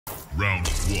Round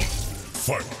 1.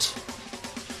 Fight.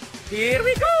 Here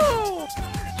we go!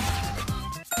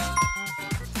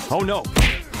 Oh no!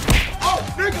 Oh,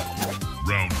 nigga!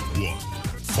 Round 1.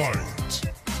 Fight.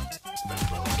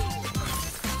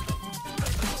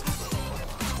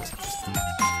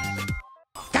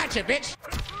 Gotcha, bitch!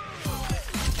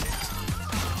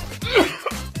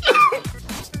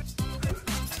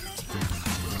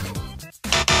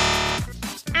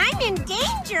 I'm in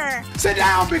danger! Sit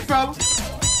down, big fella!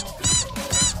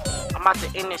 I'm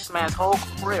about to end this man's whole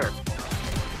career.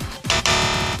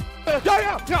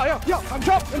 Yo, I'm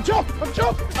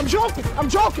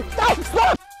joking!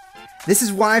 Stop! This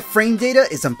is why frame data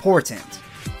is important.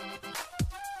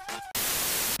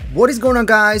 What is going on,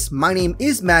 guys? My name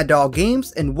is Mad Dog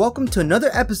Games and welcome to another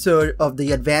episode of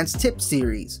the Advanced Tips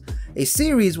series. A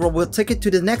series where we'll take it to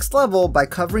the next level by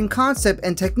covering concept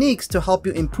and techniques to help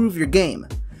you improve your game.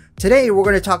 Today we're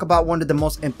going to talk about one of the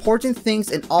most important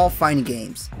things in all fighting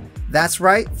games. That's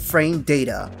right, frame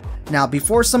data. Now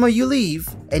before some of you leave,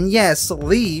 and yes,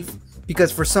 leave,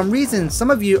 because for some reason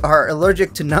some of you are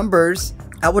allergic to numbers,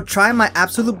 I will try my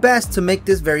absolute best to make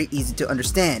this very easy to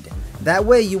understand. That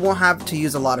way you won't have to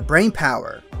use a lot of brain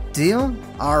power. Deal?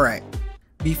 Alright.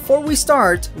 Before we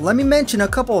start, let me mention a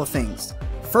couple of things.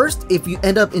 First, if you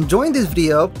end up enjoying this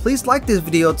video, please like this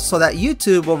video so that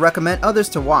YouTube will recommend others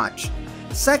to watch.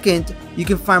 Second, you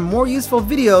can find more useful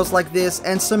videos like this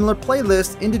and similar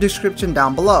playlists in the description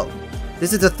down below.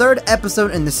 This is the third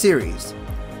episode in the series.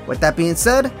 With that being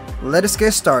said, let us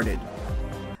get started.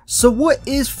 So what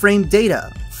is frame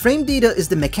data? Frame data is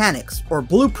the mechanics or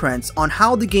blueprints on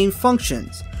how the game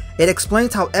functions. It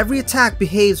explains how every attack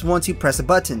behaves once you press a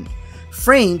button.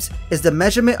 Frames is the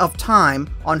measurement of time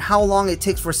on how long it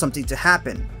takes for something to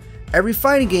happen. Every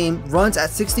fighting game runs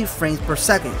at 60 frames per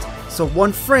second, so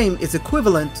one frame is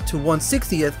equivalent to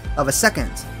 1/60th of a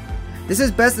second. This is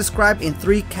best described in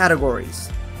three categories: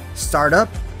 startup,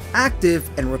 active,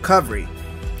 and recovery.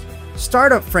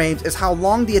 Startup frames is how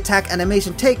long the attack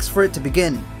animation takes for it to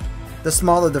begin. The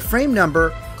smaller the frame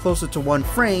number, closer to one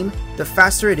frame, the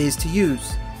faster it is to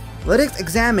use. Let us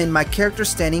examine my character's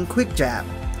standing quick jab.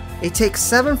 It takes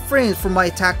 7 frames for my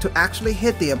attack to actually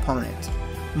hit the opponent.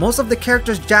 Most of the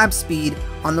character's jab speed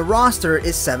on the roster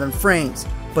is 7 frames,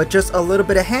 but just a little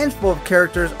bit of handful of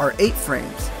characters are 8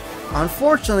 frames.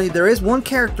 Unfortunately, there is one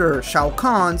character, Shao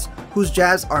Kahn's, whose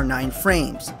jabs are 9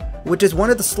 frames, which is one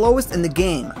of the slowest in the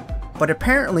game, but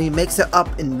apparently makes it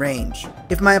up in range.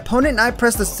 If my opponent and I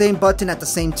press the same button at the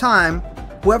same time,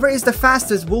 whoever is the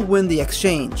fastest will win the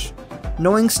exchange.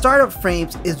 Knowing startup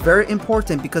frames is very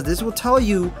important because this will tell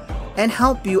you and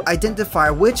help you identify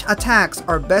which attacks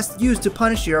are best used to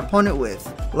punish your opponent with.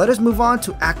 Let us move on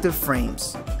to active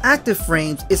frames. Active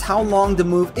frames is how long the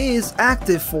move is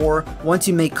active for once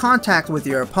you make contact with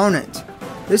your opponent.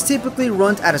 This typically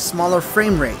runs at a smaller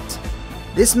frame rate.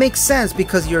 This makes sense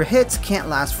because your hits can't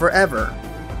last forever.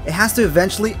 It has to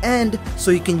eventually end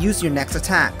so you can use your next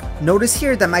attack. Notice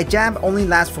here that my jab only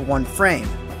lasts for 1 frame.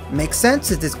 Makes sense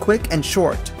since it's quick and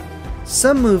short.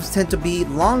 Some moves tend to be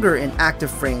longer in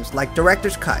active frames like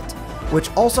Director's Cut,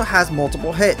 which also has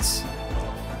multiple hits.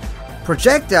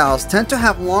 Projectiles tend to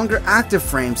have longer active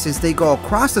frames since they go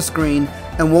across the screen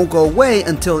and won't go away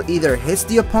until it either hits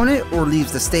the opponent or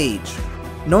leaves the stage.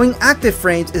 Knowing active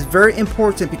frames is very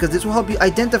important because this will help you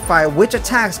identify which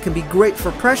attacks can be great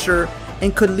for pressure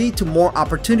and could lead to more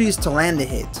opportunities to land the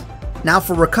hit. Now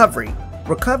for recovery.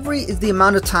 Recovery is the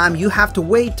amount of time you have to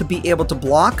wait to be able to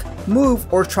block, move,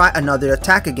 or try another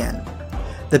attack again.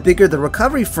 The bigger the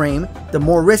recovery frame, the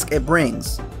more risk it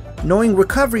brings. Knowing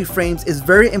recovery frames is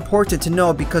very important to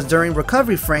know because during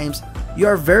recovery frames, you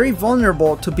are very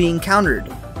vulnerable to being countered.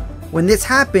 When this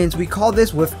happens, we call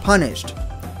this whiff punished,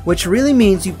 which really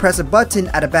means you press a button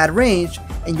at a bad range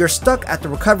and you're stuck at the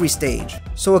recovery stage.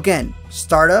 So again,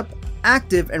 startup,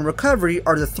 active, and recovery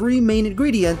are the 3 main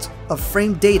ingredients of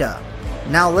frame data.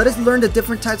 Now let us learn the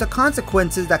different types of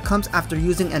consequences that comes after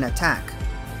using an attack.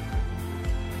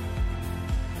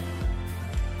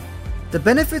 The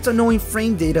benefits of knowing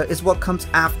frame data is what comes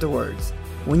afterwards.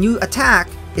 When you attack,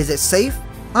 is it safe,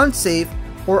 unsafe,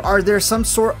 or are there some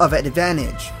sort of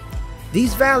advantage?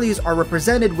 These values are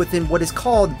represented within what is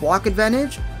called block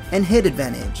advantage and hit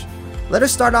advantage. Let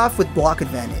us start off with block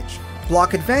advantage.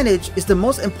 Block advantage is the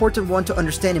most important one to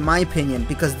understand in my opinion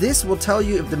because this will tell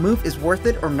you if the move is worth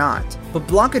it or not. But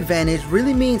block advantage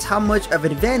really means how much of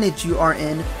an advantage you are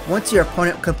in once your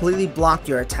opponent completely blocked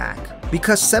your attack.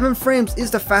 Because 7 frames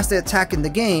is the fastest attack in the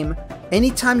game,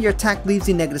 anytime your attack leaves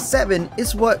you -7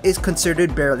 is what is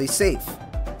considered barely safe.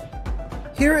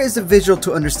 Here is a visual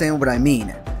to understand what I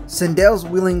mean. Sindel's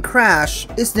Wheeling Crash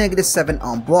is -7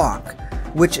 on block.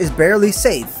 which is barely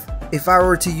safe. If I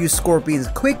were to use Scorpion's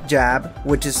quick jab,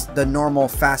 which is the normal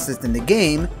fastest in the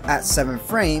game, at 7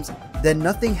 frames, then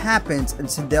nothing happens and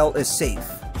Sindel is safe.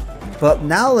 But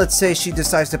now let's say she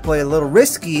decides to play a little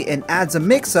risky and adds a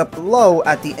mix-up low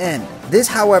at the end. This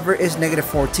however is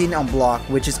 -14 on block,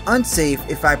 which is unsafe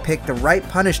if I pick the right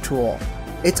punish tool.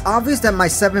 It's obvious that my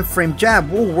 7 frame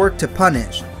jab will work to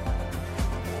punish.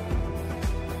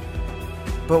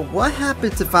 But what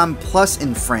happens if I'm plus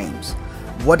in frames?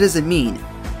 What does it mean?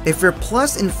 If you're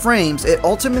plus in frames, it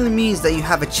ultimately means that you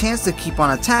have a chance to keep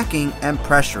on attacking and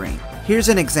pressuring. Here's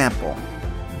an example.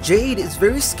 Jade is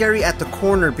very scary at the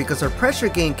corner because her pressure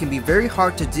gain can be very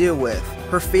hard to deal with.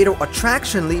 Her Fatal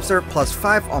Attraction leaves her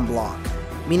 +5 on block,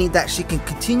 meaning that she can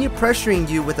continue pressuring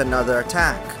you with another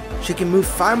attack. She can move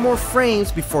 5 more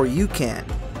frames before you can.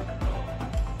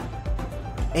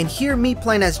 And here, me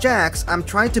playing as Jax, I'm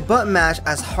trying to button mash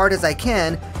as hard as I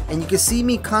can, and you can see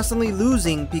me constantly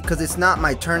losing because it's not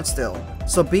my turn still.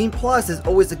 So being plus is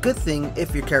always a good thing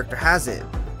if your character has it.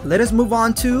 Let us move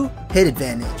on to hit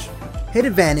advantage. Hit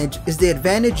advantage is the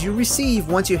advantage you receive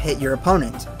once you hit your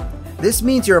opponent. This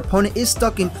means your opponent is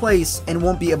stuck in place and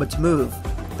won't be able to move.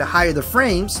 The higher the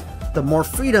frames, the more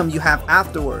freedom you have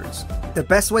afterwards. The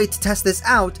best way to test this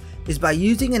out is by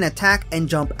using an attack and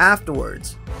jump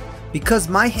afterwards. Because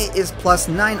my hit is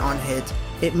 +9 on hit,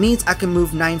 it means I can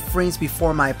move 9 frames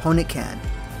before my opponent can.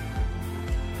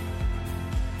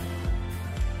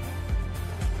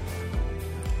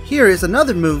 Here is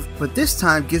another move, but this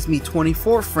time gives me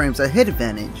 24 frames of hit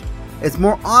advantage. It's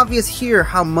more obvious here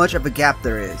how much of a gap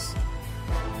there is.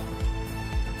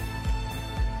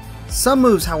 Some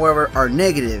moves, however, are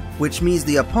negative, which means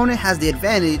the opponent has the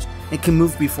advantage and can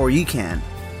move before you can.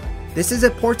 This is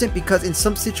important because in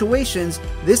some situations,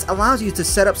 this allows you to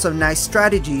set up some nice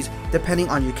strategies depending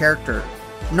on your character.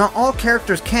 Not all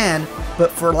characters can,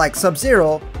 but for like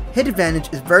Sub-Zero, hit advantage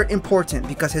is very important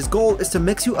because his goal is to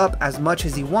mix you up as much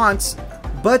as he wants,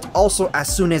 but also as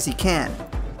soon as he can.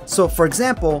 So for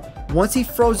example, once he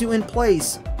throws you in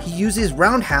place, he uses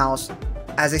Roundhouse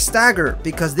as a stagger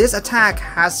because this attack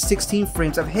has 16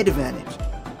 frames of hit advantage.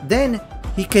 Then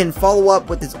he can follow up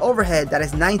with his overhead that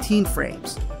is 19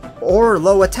 frames. Or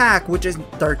low attack, which is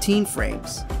 13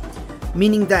 frames,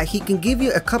 meaning that he can give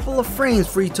you a couple of frames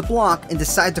for you to block and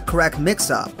decide the correct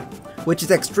mix-up, which is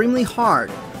extremely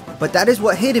hard, but that is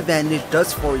what hit advantage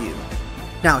does for you.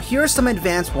 Now here are some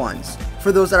advanced ones,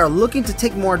 for those that are looking to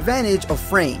take more advantage of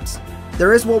frames.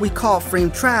 There is what we call frame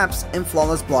traps and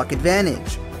flawless block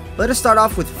advantage. Let us start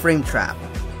off with frame trap.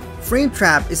 Frame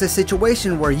trap is a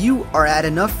situation where you are at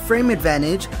enough frame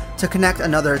advantage to connect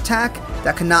another attack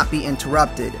that cannot be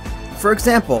interrupted. For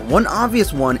example, one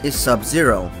obvious one is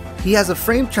Sub-Zero. He has a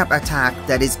frame trap attack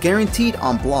that is guaranteed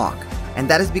on block, and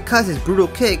that is because his brutal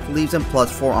kick leaves him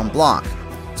 +4 on block.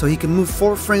 So he can move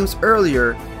 4 frames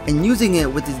earlier, and using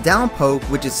it with his down poke,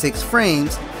 which is 6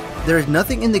 frames, there is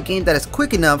nothing in the game that is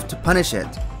quick enough to punish it.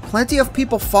 Plenty of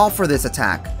people fall for this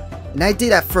attack, and I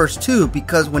did at first too,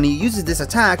 because when he uses this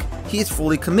attack, he is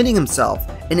fully committing himself,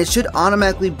 and it should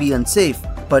automatically be unsafe.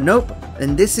 But nope,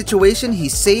 in this situation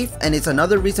he's safe, and it's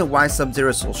another reason why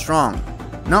Sub-Zero is so strong.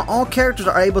 Not all characters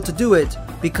are able to do it,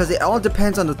 because it all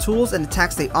depends on the tools and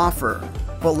attacks they offer,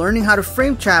 but learning how to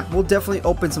frame trap will definitely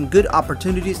open some good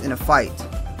opportunities in a fight.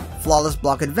 Flawless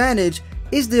block advantage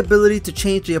is the ability to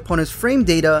change the opponent's frame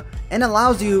data and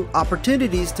allows you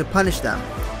opportunities to punish them.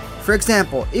 For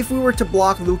example, if we were to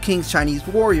block Liu Kang's Chinese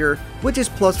warrior, which is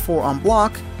 +4 on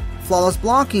block, flawless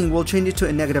blocking will change it to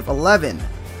a -11,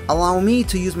 allowing me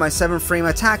to use my 7 frame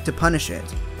attack to punish it.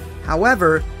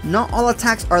 However, not all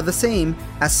attacks are the same,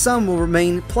 as some will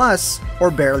remain plus or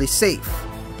barely safe.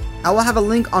 I will have a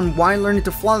link on why learning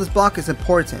to flawless block is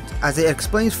important, as it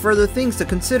explains further things to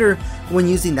consider when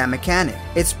using that mechanic.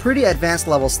 It's pretty advanced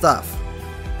level stuff.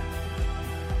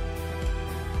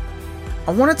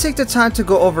 I want to take the time to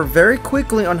go over very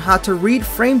quickly on how to read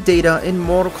frame data in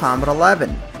Mortal Kombat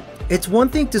 11. It's one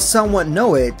thing to somewhat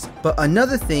know it, but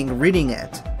another thing reading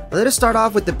it. Let us start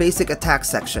off with the basic attack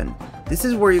section. This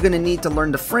is where you're going to need to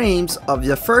learn the frames of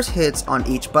the first hits on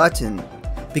each button,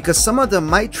 because some of them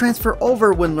might transfer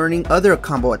over when learning other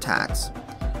combo attacks.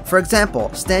 For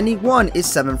example, standing 1 is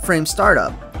 7 frame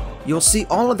startup. You'll see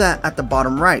all of that at the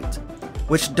bottom right,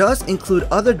 which does include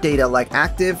other data like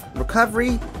active,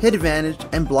 recovery, hit advantage,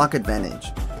 and block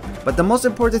advantage. But the most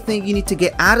important thing you need to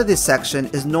get out of this section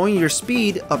is knowing your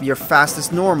speed of your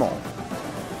fastest normal.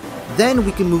 Then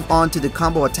we can move on to the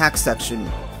combo attack section.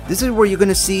 This is where you're going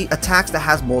to see attacks that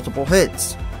has multiple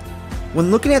hits.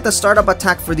 When looking at the startup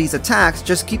attack for these attacks,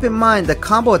 just keep in mind the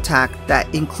combo attack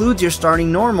that includes your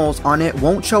starting normals on it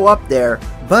won't show up there,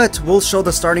 but we'll show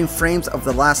the starting frames of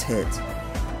the last hit.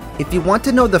 If you want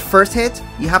to know the first hit,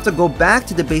 you have to go back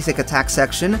to the basic attack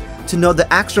section to know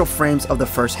the actual frames of the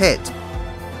first hit.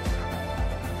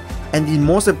 And the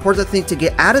most important thing to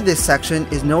get out of this section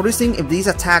is noticing if these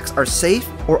attacks are safe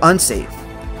or unsafe.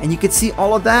 And you can see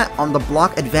all of that on the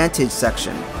block advantage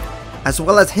section, as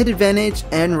well as hit advantage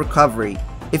and recovery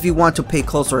if you want to pay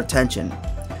closer attention.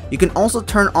 You can also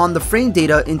turn on the frame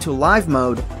data into live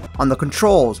mode on the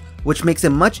controls, which makes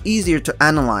it much easier to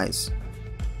analyze.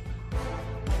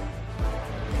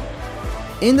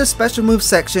 In the special moves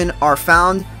section are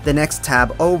found the next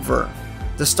tab over.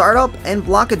 The startup and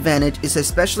block advantage is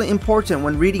especially important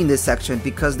when reading this section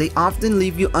because they often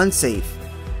leave you unsafe,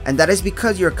 and that is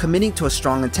because you're committing to a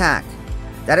strong attack.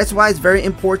 That is why it's very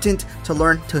important to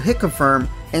learn to hit confirm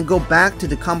and go back to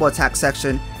the combo attack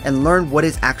section and learn what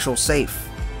is actual safe.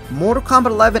 Mortal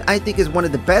Kombat 11 I think is one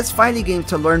of the best fighting games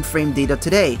to learn frame data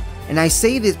today, and I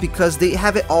say this because they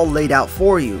have it all laid out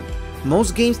for you.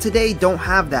 Most games today don't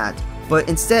have that, but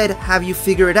instead have you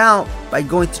figure it out by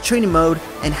going to training mode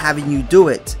and having you do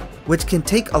it, which can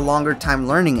take a longer time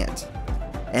learning it.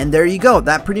 And there you go,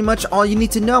 that's pretty much all you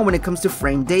need to know when it comes to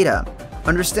frame data.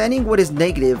 Understanding what is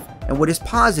negative and what is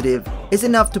positive is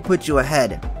enough to put you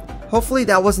ahead. Hopefully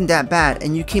that wasn't that bad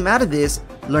and you came out of this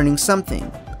learning something.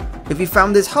 If you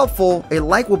found this helpful, a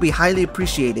like will be highly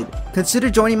appreciated. Consider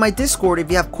joining my Discord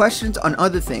if you have questions on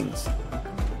other things.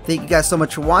 Thank you guys so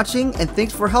much for watching, and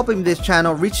thanks for helping this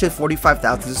channel reach to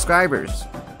 45,000 subscribers.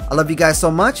 I love you guys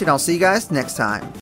so much, and I'll see you guys next time.